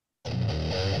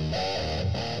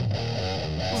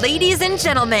Ladies and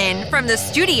gentlemen, from the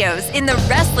studios in the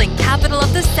wrestling capital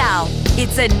of the South,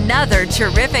 it's another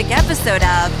terrific episode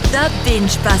of The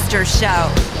Binge Buster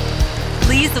Show.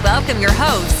 Please welcome your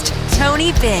host,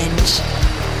 Tony Binge.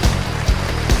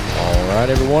 All right,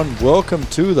 everyone, welcome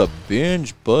to The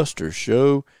Binge Buster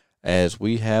Show as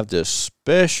we have this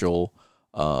special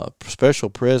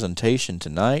presentation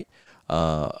tonight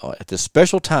at this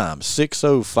special time,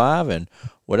 6:05, and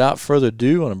without further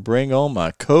ado, I'm going to bring on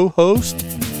my co-host.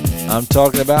 I'm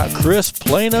talking about Chris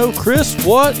Plano. Chris,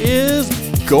 what is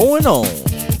going on?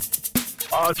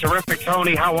 Oh, terrific,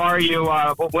 Tony. How are you?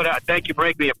 Thank you for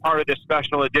making me a part of this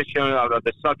special edition of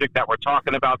the subject that we're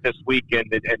talking about this week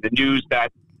and the news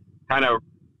that kind of,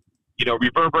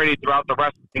 reverberated throughout the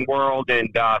wrestling world. And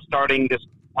starting this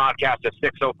podcast at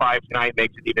 6:05 tonight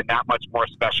makes it even that much more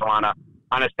special on a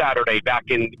Saturday back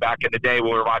in the day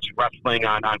when we were watching wrestling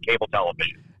on cable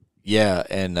television. Yeah,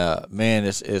 and man,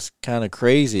 it's kind of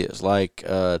crazy. It's like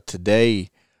today,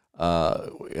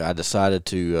 I decided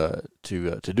to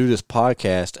do this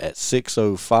podcast at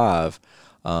 6:05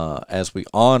 as we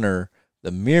honor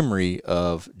the memory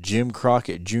of Jim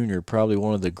Crockett Jr., probably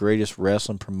one of the greatest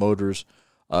wrestling promoters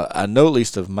I know, at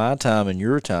least of my time and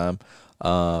your time,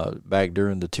 back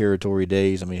during the territory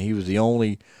days. I mean, he was the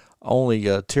only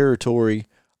territory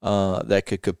that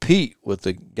could compete with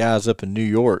the guys up in New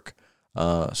York.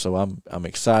 So I'm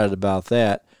excited about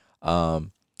that.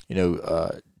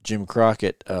 Jim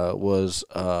Crockett was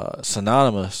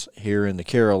synonymous here in the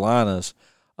Carolinas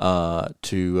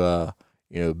to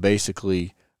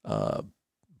basically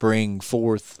bring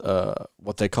forth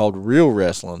what they called real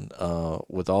wrestling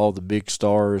with all the big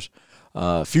stars,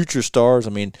 future stars.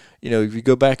 I mean, if you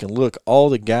go back and look, all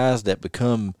the guys that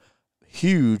become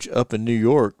huge up in New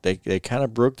York, they kind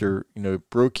of broke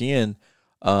in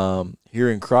here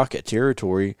in Crockett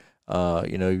territory.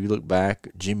 You look back,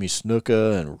 Jimmy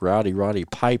Snuka and Roddy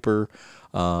Piper,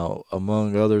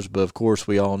 among others. But of course,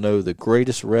 we all know the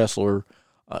greatest wrestler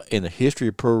in the history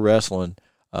of pro wrestling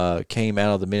came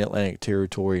out of the Mid-Atlantic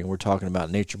territory, and we're talking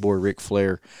about Nature Boy Ric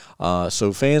Flair.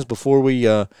 So fans, before we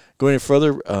go any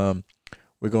further,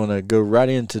 we're going to go right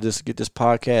into this, get this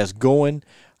podcast going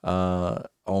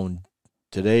on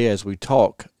today as we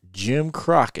talk Jim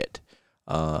Crockett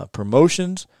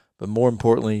promotions, but more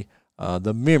importantly,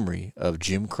 the memory of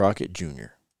Jim Crockett Jr.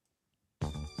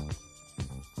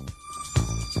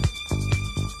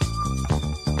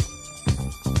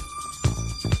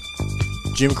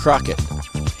 Jim Crockett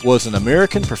was an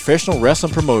American professional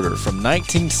wrestling promoter from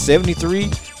 1973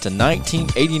 to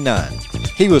 1989.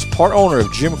 He was part owner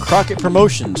of Jim Crockett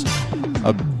Promotions,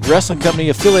 a wrestling company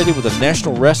affiliated with the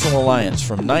National Wrestling Alliance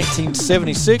from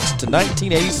 1976 to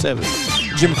 1987.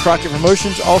 Jim Crockett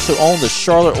Promotions also owned the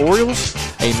Charlotte Orioles,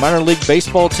 a minor league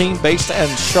baseball team based in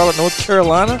Charlotte, North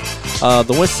Carolina,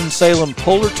 the Winston-Salem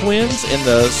Polar Twins in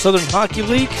the Southern Hockey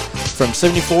League from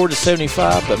 74 to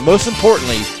 75, but most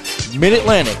importantly,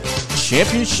 Mid-Atlantic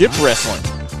Championship Wrestling.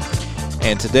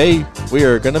 And today we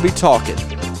are going to be talking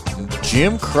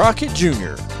Jim Crockett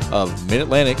Jr. of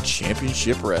Mid-Atlantic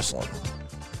Championship Wrestling.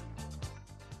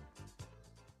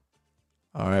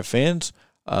 All right, fans,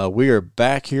 we are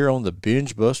back here on the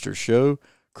Binge Buster Show.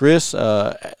 Chris,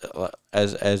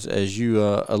 as you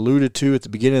alluded to at the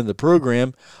beginning of the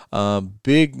program,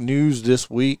 big news this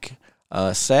week,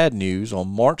 sad news. On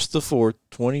March the 4th,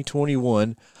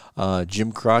 2021,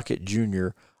 Jim Crockett Jr.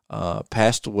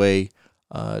 Passed away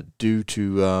due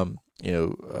to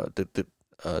the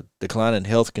decline in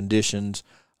health conditions.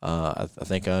 I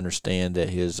think I understand that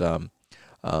his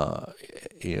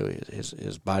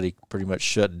body pretty much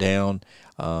shut down.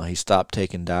 He stopped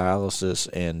taking dialysis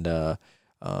and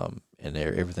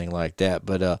everything like that.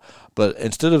 But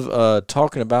instead of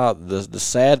talking about the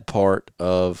sad part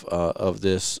of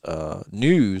this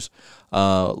news,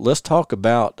 let's talk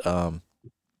about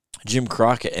Jim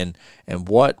Crockett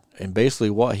and basically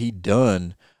what he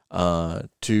done to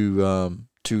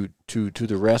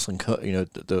the wrestling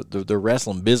the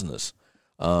wrestling business.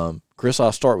 Chris,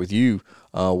 I'll start with you.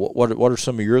 What are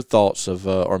some of your thoughts of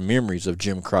or memories of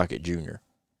Jim Crockett Jr.?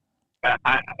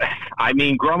 I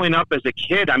mean, growing up as a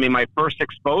kid, my first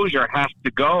exposure has to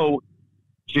go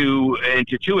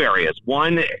into two areas.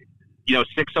 One,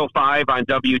 6:05 on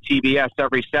WTBS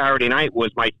every Saturday night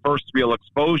was my first real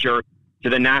exposure to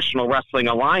the National Wrestling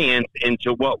Alliance and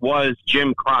to what was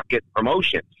Jim Crockett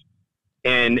Promotions.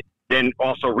 And then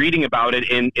also reading about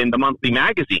it in the monthly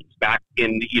magazines back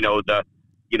in, the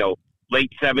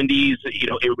late 70s,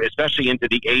 especially into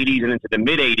the 80s and into the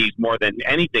mid 80s more than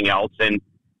anything else. And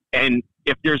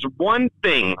if there's one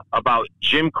thing about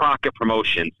Jim Crockett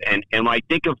Promotions, and I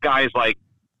think of guys like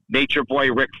Nature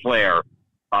Boy Ric Flair,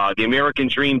 the American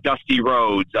Dream Dusty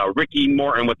Rhodes, Ricky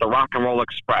Morton with the Rock and Roll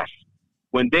Express.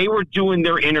 When they were doing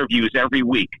their interviews every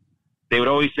week, they would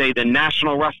always say the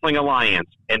National Wrestling Alliance,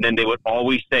 and then they would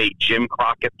always say Jim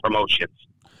Crockett Promotions.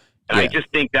 And I just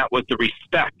think that was the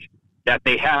respect that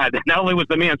they had. Not only was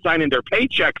the man signing their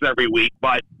paychecks every week,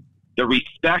 but the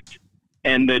respect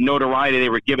and the notoriety they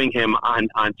were giving him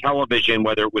on television,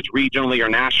 whether it was regionally or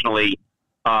nationally.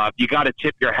 You got to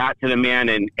tip your hat to the man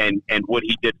and what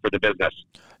he did for the business.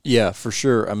 Yeah, for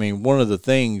sure. I mean, one of the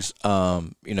things,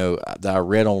 that I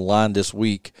read online this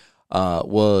week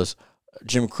was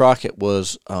Jim Crockett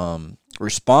was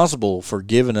responsible for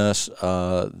giving us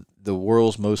the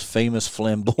world's most famous,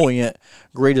 flamboyant,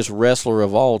 greatest wrestler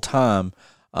of all time.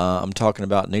 I'm talking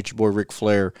about Nature Boy Ric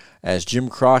Flair, as Jim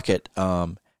Crockett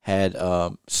had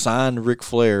signed Ric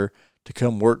Flair to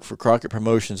come work for Crockett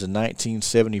Promotions in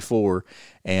 1974.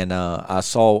 And I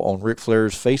saw on Ric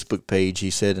Flair's Facebook page,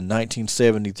 he said in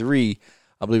 1973,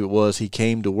 I believe it was, he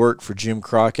came to work for Jim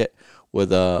Crockett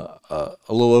with a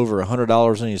little over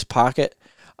 $100 in his pocket.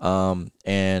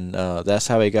 And that's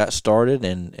how he got started.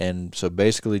 And so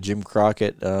basically Jim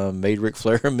Crockett made Ric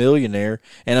Flair a millionaire,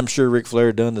 and I'm sure Ric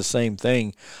Flair done the same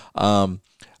thing.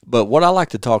 But what I like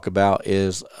to talk about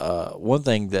is one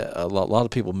thing that a lot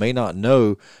of people may not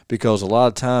know, because a lot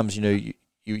of times,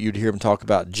 you'd hear them talk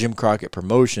about Jim Crockett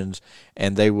Promotions,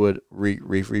 and they would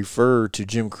refer to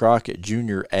Jim Crockett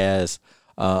Jr. as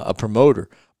a promoter.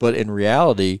 But in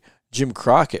reality, Jim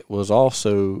Crockett was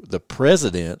also the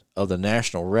president of the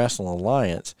National Wrestling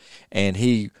Alliance, and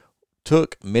he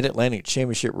took Mid-Atlantic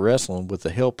Championship Wrestling with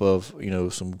the help of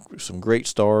some great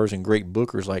stars and great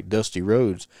bookers like Dusty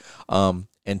Rhodes,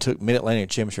 and took Mid-Atlantic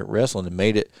Championship Wrestling and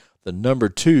made it the number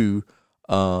 2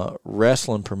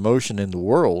 wrestling promotion in the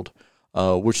world,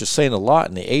 which is saying a lot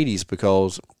in the 80s,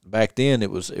 because back then it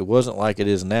wasn't like it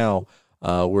is now,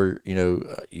 where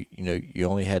you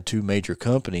only had 2 major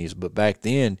companies, but back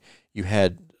then you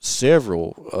had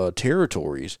several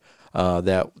territories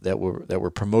that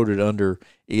were promoted under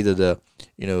either the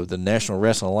National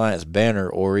Wrestling Alliance banner,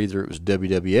 or either it was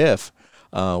WWF,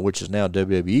 which is now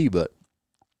WWE.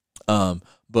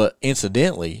 But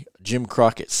incidentally, Jim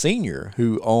Crockett Sr.,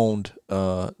 who owned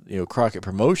Crockett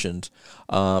Promotions,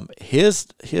 his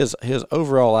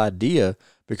overall idea,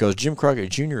 because Jim Crockett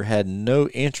Jr. had no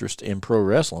interest in pro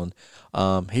wrestling,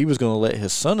 he was going to let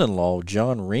his son-in-law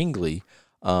John Ringley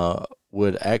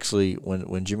would actually,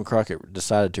 when Jim Crockett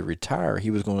decided to retire,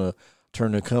 he was going to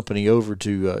turn the company over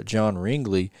to John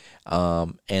Ringley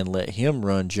and let him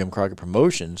run Jim Crockett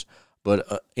Promotions.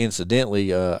 But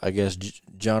incidentally, I guess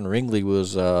John Ringley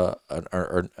was an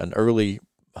early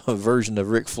version of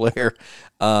Ric Flair,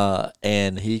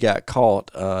 and he got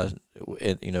caught,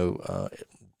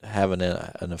 having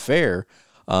an affair.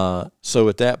 So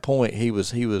at that point, he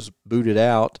was booted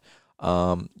out.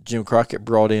 Jim Crockett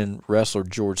brought in wrestler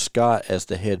George Scott as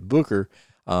the head booker,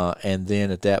 and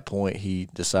then at that point he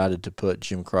decided to put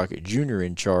Jim Crockett Jr.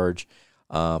 in charge,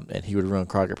 and he would run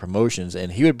Crockett Promotions,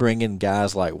 and he would bring in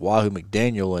guys like Wahoo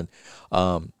McDaniel and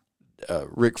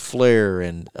Ric Flair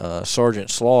and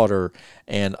Sergeant Slaughter,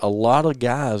 and a lot of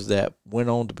guys that went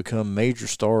on to become major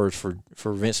stars for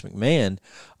Vince McMahon.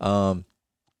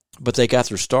 But they got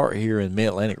their start here in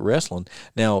Mid-Atlantic Wrestling.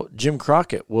 Now, Jim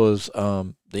Crockett was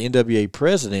the NWA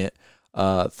president.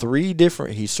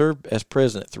 He served as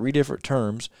president 3 different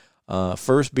terms.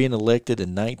 First being elected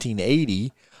in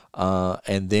 1980,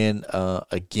 and then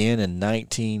again in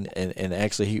and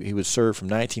actually he would serve from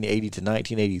 1980 to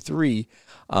 1983,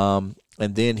 and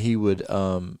then he would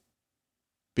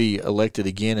be elected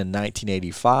again in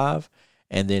 1985.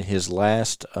 And then his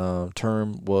last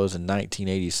term was in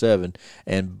 1987.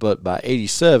 But by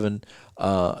 87,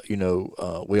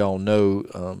 we all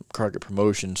know Crockett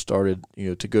Promotions started,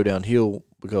 to go downhill,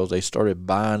 because they started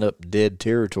buying up dead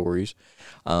territories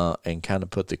and kind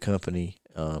of put the company,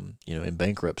 in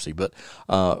bankruptcy. But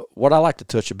what I like to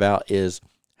touch about is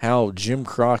how Jim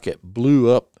Crockett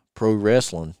blew up pro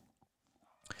wrestling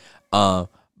in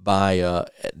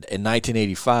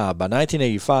 1985. By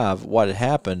 1985, what had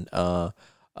happened,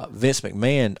 Vince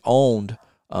McMahon owned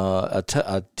a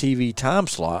TV time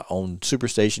slot on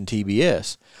Superstation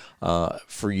TBS.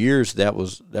 For years, that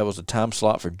was a time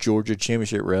slot for Georgia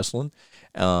Championship Wrestling,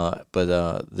 but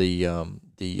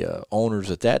the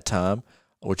owners at that time,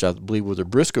 which I believe were the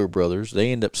Briscoe brothers,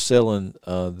 they ended up selling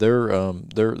their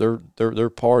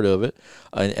part of it,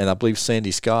 and I believe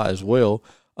Sandy Scott as well.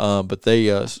 But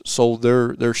they sold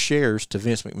their shares to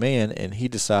Vince McMahon, and he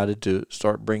decided to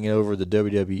start bringing over the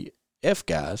WWF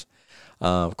guys.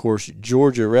 Of course,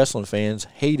 Georgia wrestling fans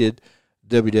hated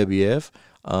WWF.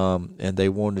 and they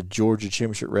wanted Georgia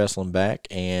Championship Wrestling back.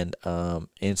 And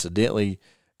incidentally,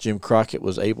 Jim Crockett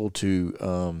was able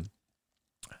to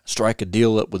strike a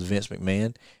deal up with Vince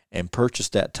McMahon and purchase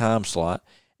that time slot,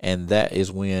 and that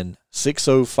is when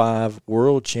 605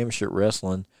 World Championship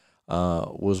Wrestling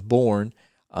was born.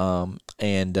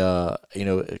 And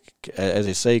as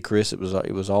they say, Chris, it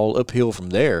was all uphill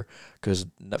from there, because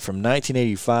from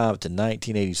 1985 to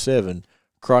 1987,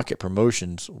 Crockett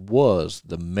Promotions was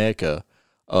the mecca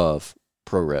of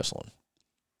pro wrestling.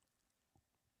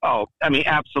 Oh, I mean,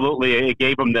 absolutely. It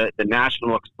gave them the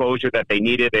national exposure that they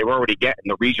needed. They were already getting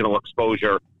the regional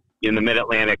exposure in the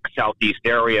Mid-Atlantic, Southeast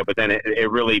area, but then it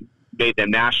really made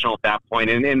them national at that point.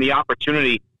 And the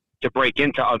opportunity to break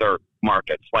into other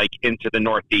markets, like into the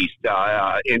Northeast,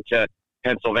 into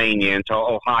Pennsylvania, into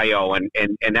Ohio,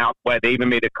 and out west. They even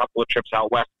made a couple of trips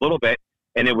out west a little bit,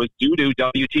 and it was due to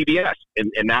WTBS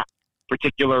in that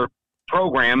particular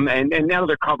program and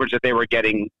other coverage that they were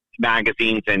getting,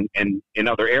 magazines and in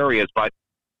other areas. But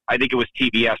I think it was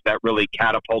TBS that really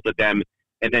catapulted them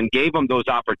and then gave them those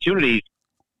opportunities,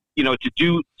 to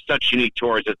do such unique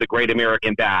tours as the Great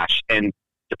American Bash and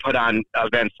to put on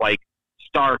events like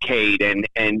Starrcade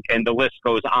and the list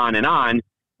goes on,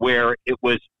 where it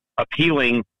was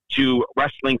appealing to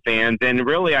wrestling fans. And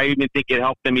really, I even think it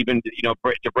helped them even,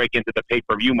 to break into the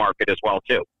pay-per-view market as well,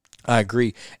 too. I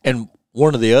agree. And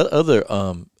one of the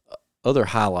other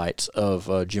highlights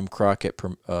of Jim Crockett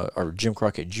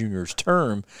Jr.'s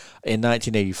term in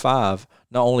 1985,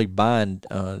 not only buying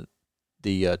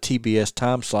the TBS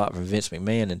time slot from Vince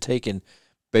McMahon and taking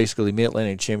basically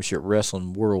Mid-Atlantic Championship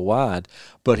Wrestling worldwide,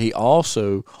 but he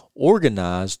also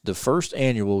organized the first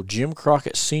annual Jim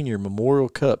Crockett Sr. Memorial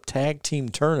Cup Tag Team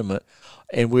Tournament,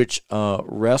 in which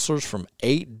wrestlers from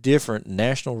 8 different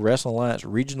National Wrestling Alliance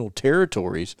regional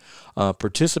territories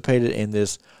participated in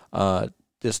this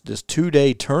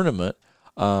 2-day tournament.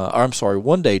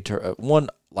 One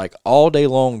all day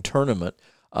long tournament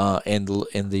in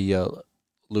the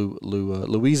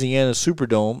Louisiana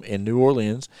Superdome in New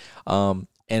Orleans.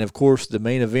 And of course, the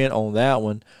main event on that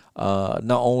one not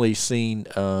only seen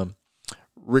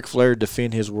Ric Flair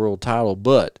defend his world title,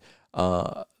 but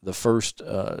the first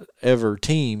ever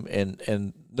team,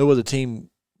 and no other team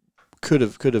could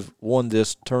have won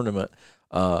this tournament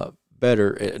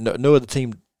better. No other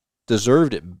team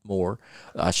deserved it more,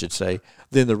 I should say,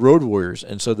 than the Road Warriors.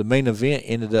 And so the main event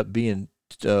ended up being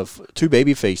 2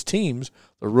 babyface teams,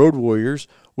 the Road Warriors,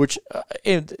 which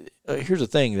here's the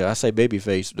thing that I say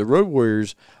babyface. The Road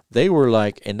Warriors, they were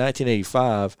like in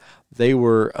 1985, they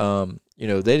were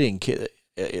they didn't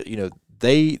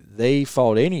they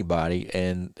fought anybody,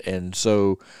 and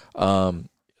so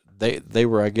they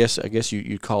were I guess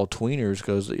you'd call tweeners,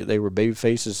 because they were baby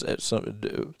faces at some,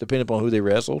 depending upon who they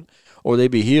wrestled, or they'd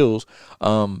be heels.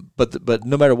 But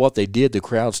no matter what they did, the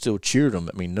crowd still cheered them.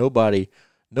 I mean, nobody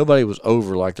was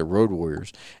over like the Road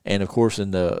Warriors. And of course,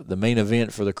 in the main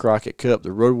event for the Crockett Cup,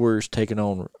 the Road Warriors taking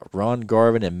on Ron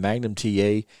Garvin and Magnum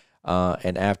TA.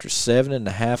 And after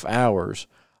 7.5 hours,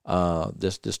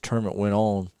 this tournament went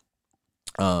on.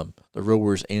 The Road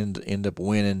Warriors end up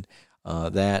winning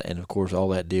that, and of course, all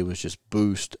that did was just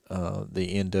boost the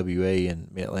NWA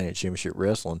and Mid-Atlantic Championship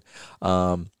Wrestling.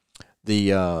 And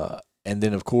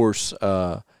then of course,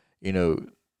 a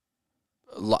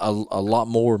lot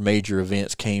more major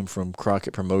events came from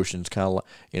Crockett Promotions, kind of like,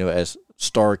 as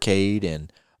Starrcade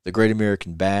and the Great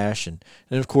American Bash, and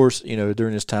of course,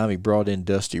 during this time he brought in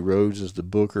Dusty Rhodes as the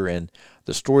booker, and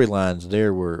the storylines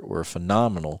there were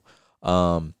phenomenal.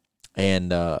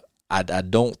 And I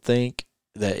don't think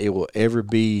that it will ever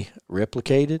be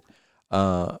replicated.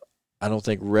 I don't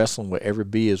think wrestling will ever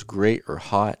be as great or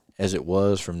hot as it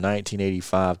was from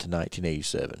 1985 to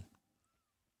 1987.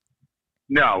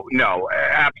 No,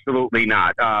 absolutely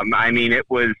not. I mean, it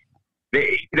was,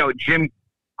 Jim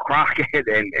Crockett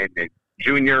and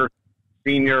Junior,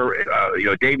 Senior,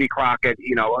 Davy Crockett,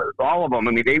 all of them.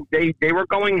 I mean, they were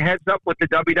going heads up with the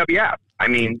WWF. I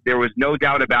mean, there was no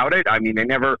doubt about it. I mean, they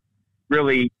never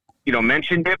really,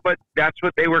 mentioned it, but that's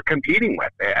what they were competing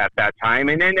with at that time.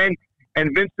 And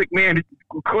Vince McMahon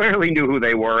clearly knew who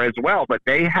they were as well, but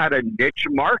they had a niche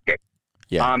market.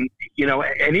 Yeah. And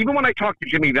even when I talked to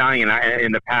Jimmy Valiant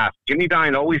in the past, Jimmy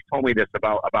Valiant always told me this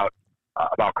about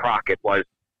Crockett was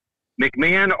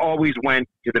McMahon always went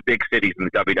to the big cities in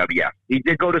the WWF. He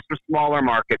did go to some smaller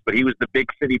markets, but he was the big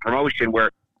city promotion,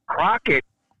 where Crockett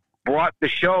brought the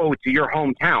show to your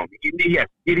hometown. Yes,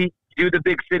 did he do the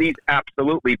big cities?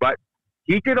 Absolutely. But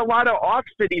he did a lot of off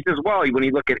cities as well. When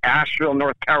you look at Asheville,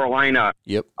 North Carolina,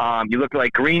 yep. You look at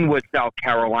like Greenwood, South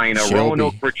Carolina, Shelby.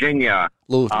 Roanoke, Virginia,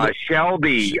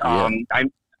 Shelby. Yeah.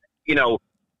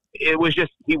 it was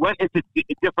just, he went into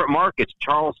different markets,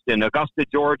 Charleston, Augusta,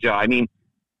 Georgia. I mean,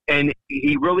 and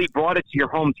he really brought it to your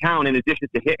hometown in addition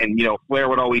to hitting, Flair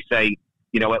would always say,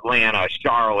 Atlanta,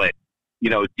 Charlotte,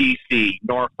 DC,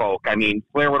 Norfolk. I mean,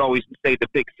 Flair would always say the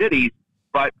big cities,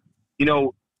 but,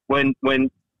 when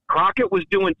Crockett was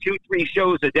doing 2-3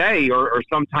 shows a day or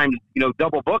sometimes,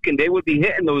 double booking, they would be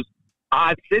hitting those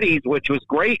odd cities, which was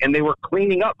great, and they were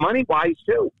cleaning up money-wise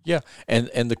too. Yeah, and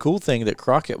the cool thing that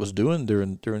Crockett was doing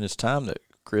during this time that,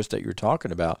 Chris, that you're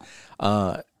talking about,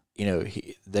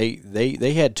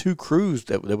 they had two crews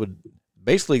that would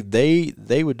basically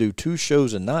they would do 2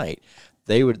 shows a night.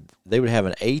 They would have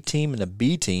an A team and a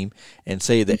B team, and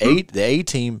say the A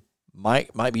team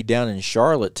might be down in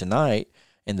Charlotte tonight,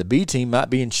 and the B team might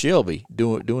be in Shelby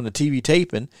doing the TV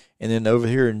taping, and then over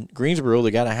here in Greensboro they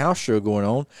got a house show going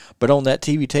on. But on that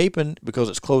TV taping, because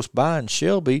it's close by in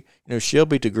Shelby,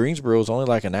 Shelby to Greensboro is only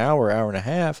like an hour and a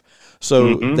half.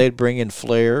 So they'd bring in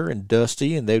Flair and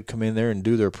Dusty, and they'd come in there and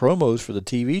do their promos for the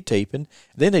TV taping.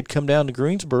 Then they'd come down to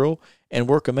Greensboro and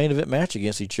work a main event match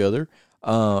against each other.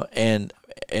 And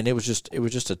it was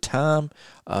just a time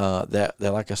that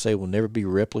like I say will never be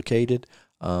replicated.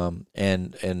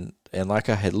 And like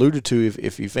I had alluded to,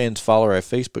 if you fans follow our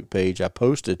Facebook page, I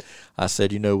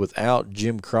said, without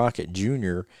Jim Crockett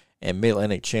Jr. and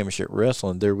Mid-Atlantic Championship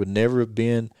Wrestling, there would never have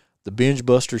been the Binge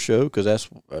Buster Show, because that's,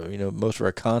 most of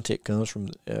our content comes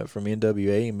from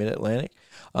NWA and Mid-Atlantic.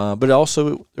 But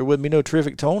also, there wouldn't be no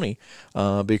Terrific Tony,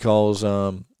 because,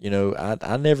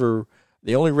 I never,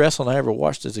 the only wrestling I ever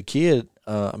watched as a kid,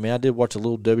 I did watch a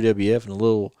little WWF and a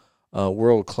little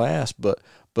World Class, but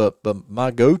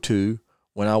my go-to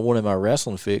when I wanted my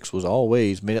wrestling fix was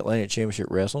always Mid-Atlantic Championship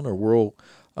Wrestling or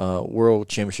World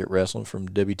Championship Wrestling from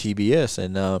WTBS.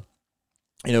 And,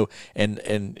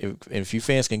 and if you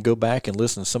fans can go back and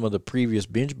listen to some of the previous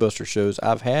Binge Buster shows,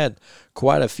 I've had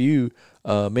quite a few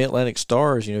Mid-Atlantic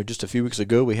stars. Just a few weeks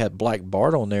ago we had Black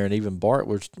Bart on there, and even Bart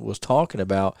was talking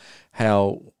about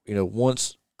how,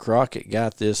 once Crockett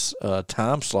got this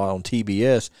time slot on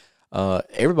TBS,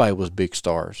 everybody was big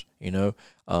stars,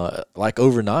 like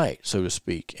overnight, so to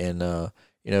speak. And,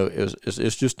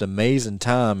 it's just an amazing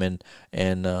time. And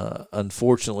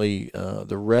unfortunately,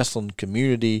 the wrestling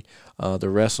community, the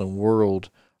wrestling world,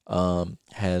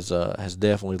 has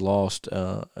definitely lost,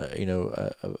 a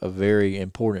very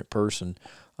important person.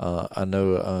 I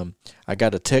know I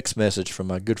got a text message from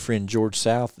my good friend George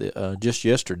South just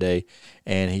yesterday,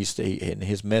 and in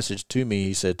his message to me,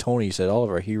 he said, "Tony," he said, "all of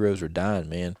our heroes are dying,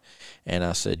 man." And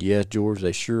I said, "Yeah, George,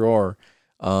 they sure are."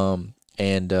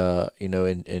 And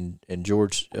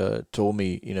George told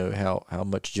me, how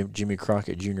much Jimmy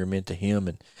Crockett Jr. meant to him,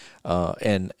 and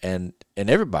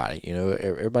everybody,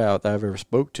 everybody out there I've ever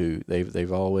spoke to,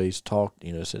 they've always talked,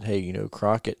 said, "Hey,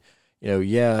 Crockett,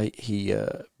 he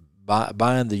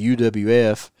buying the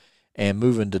UWF and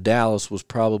moving to Dallas was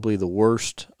probably the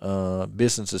worst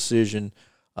business decision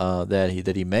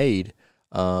that he made."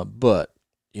 But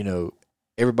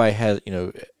everybody has,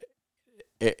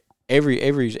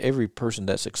 every person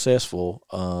that's successful,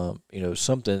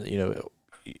 something,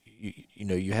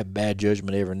 you have bad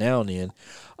judgment every now and then.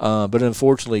 But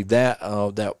unfortunately, that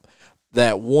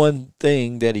one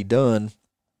thing that he done,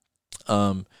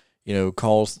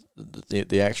 caused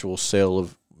the actual sale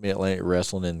of Mid-Atlantic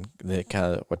Wrestling, and then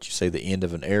kind of what you say, the end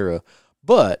of an era.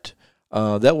 But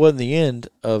that wasn't the end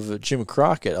of Jim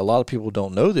Crockett. A lot of people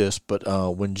don't know this, but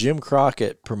when Jim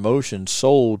Crockett Promotions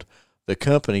sold the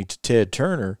company to Ted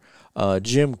Turner,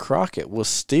 Jim Crockett was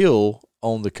still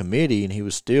on the committee, and he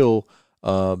was still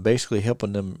basically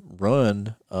helping them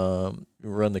run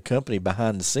the company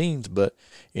behind the scenes. But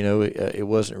it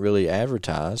wasn't really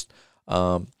advertised.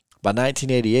 By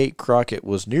 1988, Crockett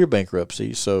was near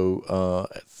bankruptcy, so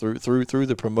through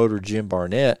the promoter Jim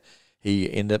Barnett,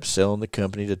 he ended up selling the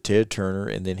company to Ted Turner,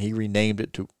 and then he renamed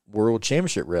it to World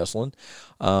Championship Wrestling.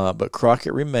 But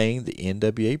Crockett remained the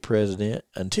NWA president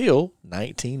until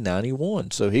 1991.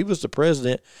 So he was the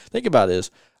president. Think about this.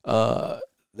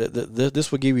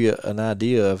 This will give you an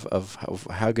idea of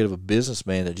how good of a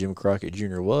businessman that Jim Crockett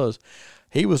Jr. was.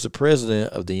 He was the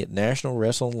president of the National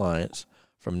Wrestling Alliance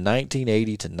from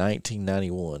 1980 to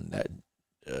 1991.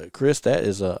 Chris, that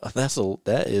is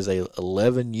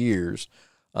 11 years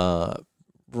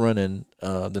running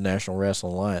the National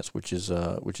Wrestling Alliance, which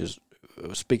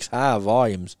speaks high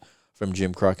volumes from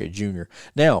Jim Crockett Jr.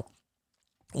 Now,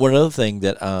 one other thing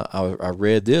that I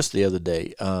read this the other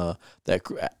day,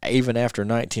 that even after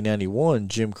 1991,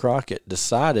 Jim Crockett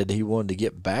decided he wanted to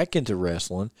get back into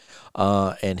wrestling,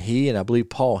 and he and I believe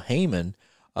Paul Heyman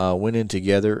went in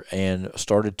together and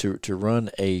started to run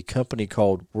a company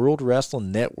called World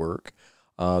Wrestling Network.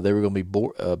 They were going to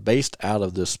be based out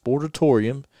of the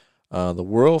Sportatorium, the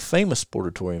world-famous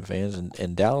Sportatorium, fans,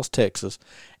 in Dallas, Texas.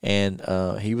 And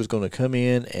he was going to come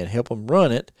in and help them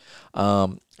run it.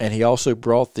 And he also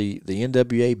brought the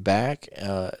NWA back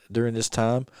during this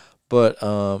time. But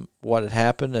what had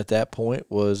happened at that point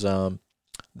was Paul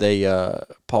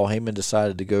Heyman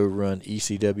decided to go run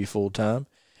ECW full-time.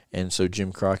 And so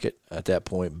Jim Crockett at that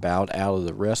point bowed out of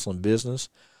the wrestling business.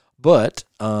 But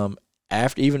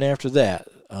even after that,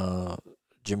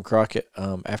 Jim Crockett,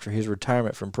 after his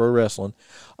retirement from pro wrestling,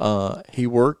 he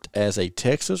worked as a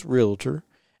Texas realtor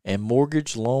and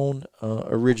mortgage loan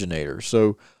originator.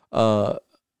 So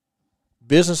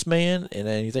businessman, and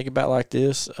then you think about it like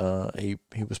this, he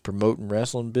was promoting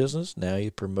wrestling business. Now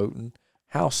he's promoting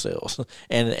house sales,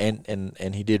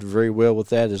 and he did very well with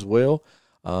that as well.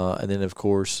 And then of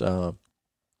course, on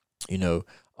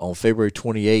February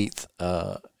 28th,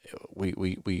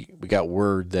 we got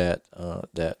word that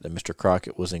Mr.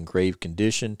 Crockett was in grave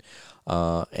condition,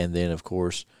 and then of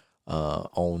course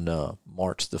on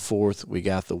March the 4th we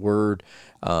got the word,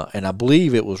 and I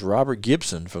believe it was Robert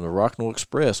Gibson from the Rock and Roll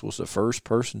Express was the first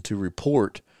person to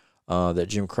report that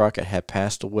Jim Crockett had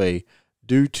passed away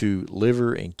due to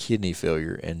liver and kidney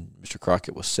failure, and Mr.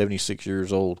 Crockett was 76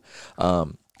 years old.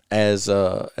 As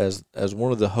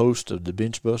one of the hosts of the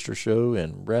Bench Buster Show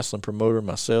and wrestling promoter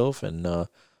myself, and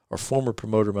or former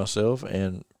promoter myself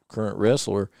and current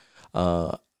wrestler,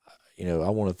 I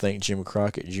want to thank Jim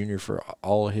Crockett Jr. for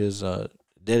all of his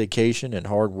dedication and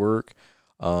hard work,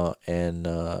 and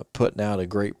putting out a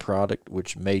great product,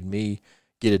 which made me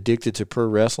get addicted to pro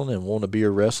wrestling and want to be a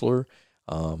wrestler.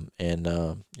 Even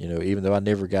though I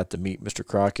never got to meet Mr.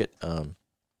 Crockett,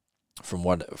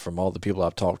 from all the people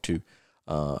I've talked to,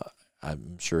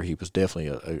 I'm sure he was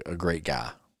definitely a great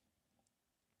guy.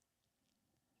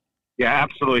 Yeah,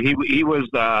 absolutely. He was,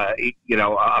 a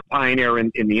pioneer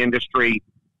in the industry,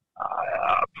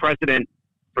 president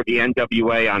for the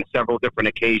NWA on several different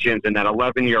occasions, and that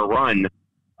 11-year run,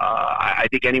 I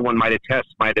think anyone might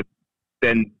attest, might have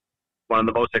been one of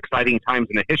the most exciting times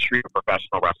in the history of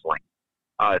professional wrestling,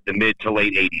 the mid to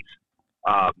late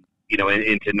 80s,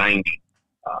 into 90.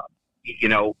 He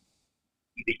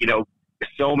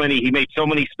made so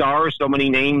many stars, so many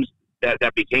names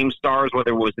that became stars, whether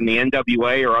it was in the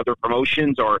NWA or other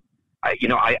promotions, or, I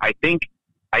think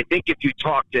if you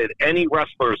talk to any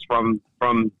wrestlers from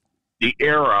the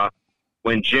era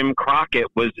when Jim Crockett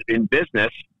was in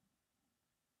business,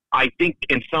 I think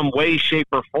in some way, shape,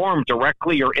 or form,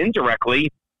 directly or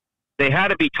indirectly, they had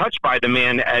to be touched by the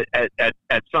man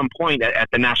at some point at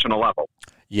the national level.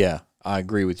 Yeah, I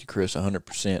agree with you, Chris,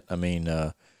 100%. I mean,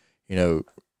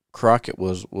 Crockett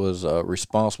was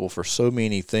responsible for so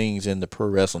many things in the pro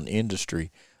wrestling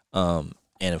industry, and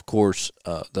of course,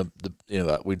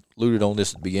 we alluded on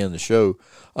this at the beginning of the show.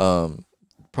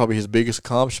 Probably his biggest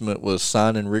accomplishment was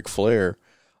signing Ric Flair,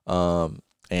 and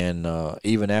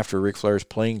even after Ric Flair's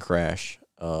plane crash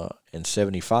in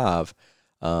 '75,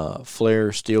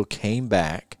 Flair still came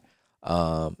back,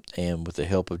 and with the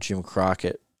help of Jim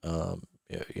Crockett,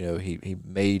 he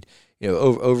made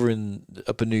over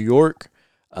up in New York.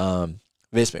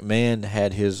 Vince McMahon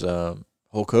had his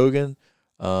Hulk Hogan,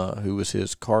 who was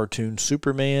his cartoon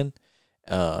Superman,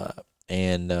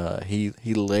 and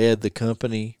he led the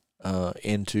company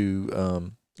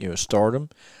into stardom.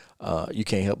 You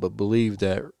can't help but believe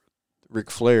that Ric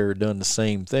Flair done the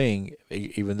same thing,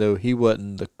 even though he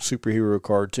wasn't the superhero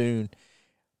cartoon,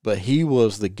 but he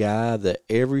was the guy that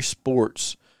every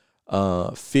sports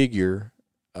figure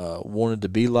wanted to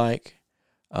be like.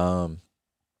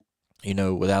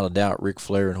 Without a doubt, Ric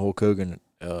Flair and Hulk Hogan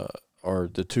are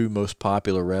the two most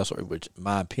popular wrestlers, which, in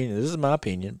my opinion, this is my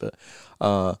opinion, but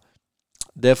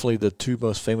definitely the two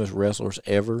most famous wrestlers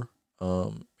ever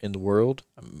in the world.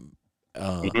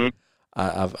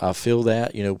 I feel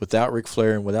that, without Ric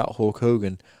Flair and without Hulk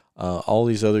Hogan, all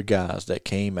these other guys that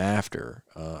came after,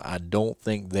 I don't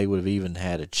think they would have even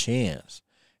had a chance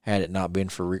had it not been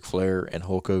for Ric Flair and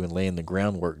Hulk Hogan laying the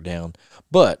groundwork down.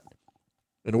 But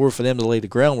in order for them to lay the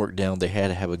groundwork down, they had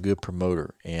to have a good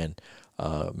promoter, and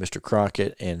Mr.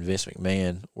 Crockett and Vince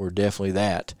McMahon were definitely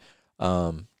that.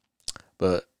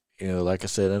 But like I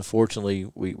said, unfortunately,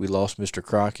 we lost Mr.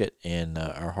 Crockett, and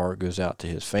our heart goes out to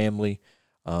his family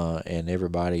and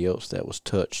everybody else that was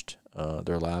touched.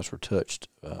 Their lives were touched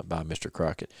by Mr.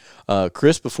 Crockett.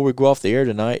 Chris, before we go off the air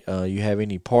tonight, you have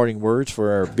any parting words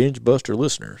for our Binge Buster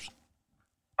listeners?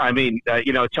 I mean,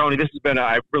 Tony, this has been,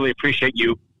 I really appreciate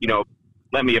you,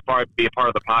 let me be a part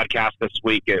of the podcast this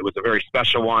week. It was a very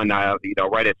special one,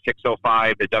 right at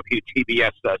 6:05, the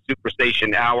WTBS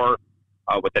Superstation Hour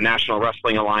with the National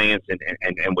Wrestling Alliance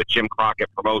and with Jim Crockett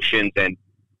Promotions. And,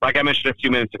 like I mentioned a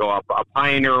few minutes ago, a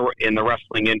pioneer in the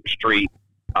wrestling industry,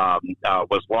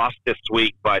 was lost this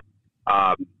week, but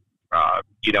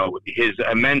his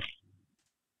immense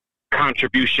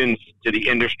contributions to the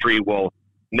industry will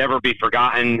never be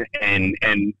forgotten, and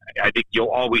I think you'll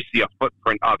always see a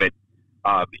footprint of it,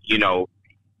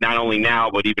 not only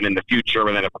now, but even in the future,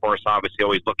 and then, of course, obviously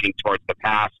always looking towards the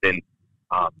past. And,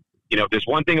 there's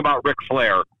one thing about Ric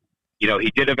Flair.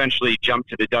 He did eventually jump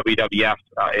to the WWF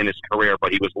in his career,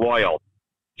 but he was loyal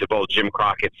to both Jim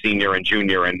Crockett Sr. and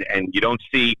Jr., and you don't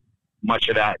see much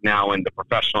of that now in the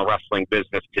professional wrestling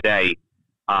business today.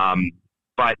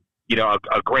 But,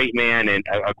 a great man, and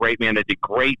a great man that did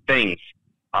great things.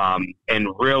 And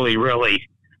really, really,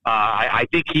 I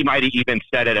think he might have even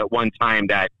said it at one time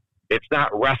that it's not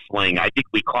wrestling. I think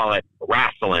we call it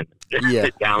wrestling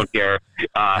down here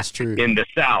That's true. in the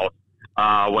South.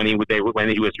 When he was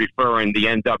referring the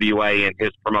NWA and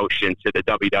his promotion to the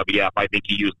WWF, I think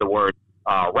he used the word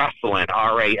wrestling,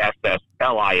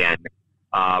 RASSLIN.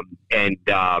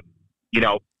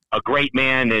 A great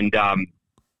man, and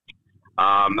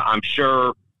I'm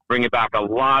sure bringing back a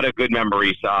lot of good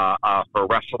memories for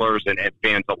wrestlers and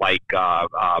fans alike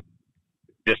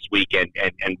this week and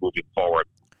moving forward.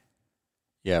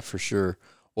 Yeah, for sure.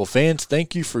 Well, fans,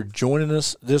 thank you for joining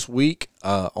us this week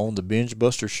on the Binge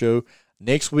Buster Show.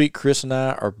 Next week, Chris and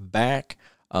I are back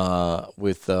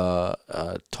with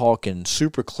talking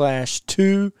Super Clash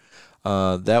 2.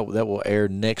 That will air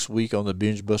next week on the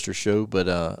Binge Buster Show. But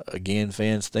again,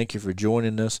 fans, thank you for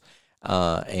joining us.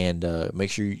 And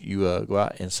make sure you go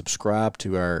out and subscribe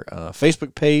to our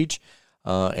Facebook page.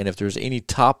 And if there's any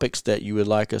topics that you would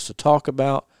like us to talk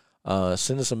about,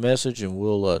 send us a message and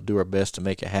we'll do our best to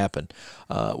make it happen.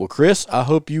 Well, Chris, I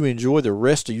hope you enjoy the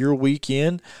rest of your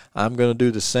weekend. I'm going to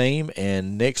do the same.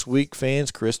 And next week,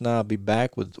 fans, Chris and I will be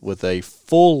back with a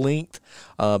full-length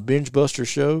Binge Buster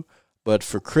show. But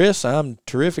for Chris, I'm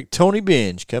terrific Tony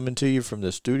Binge, coming to you from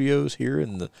the studios here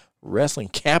in the wrestling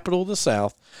capital of the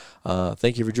South.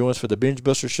 Thank you for joining us for the Binge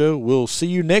Buster Show. We'll see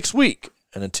you next week.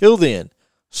 And until then,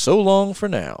 so long for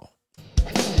now.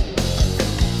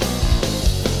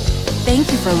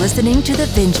 Thank you for listening to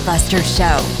The Binge Buster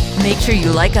Show. Make sure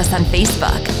you like us on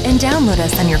Facebook and download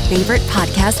us on your favorite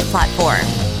podcast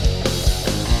platform.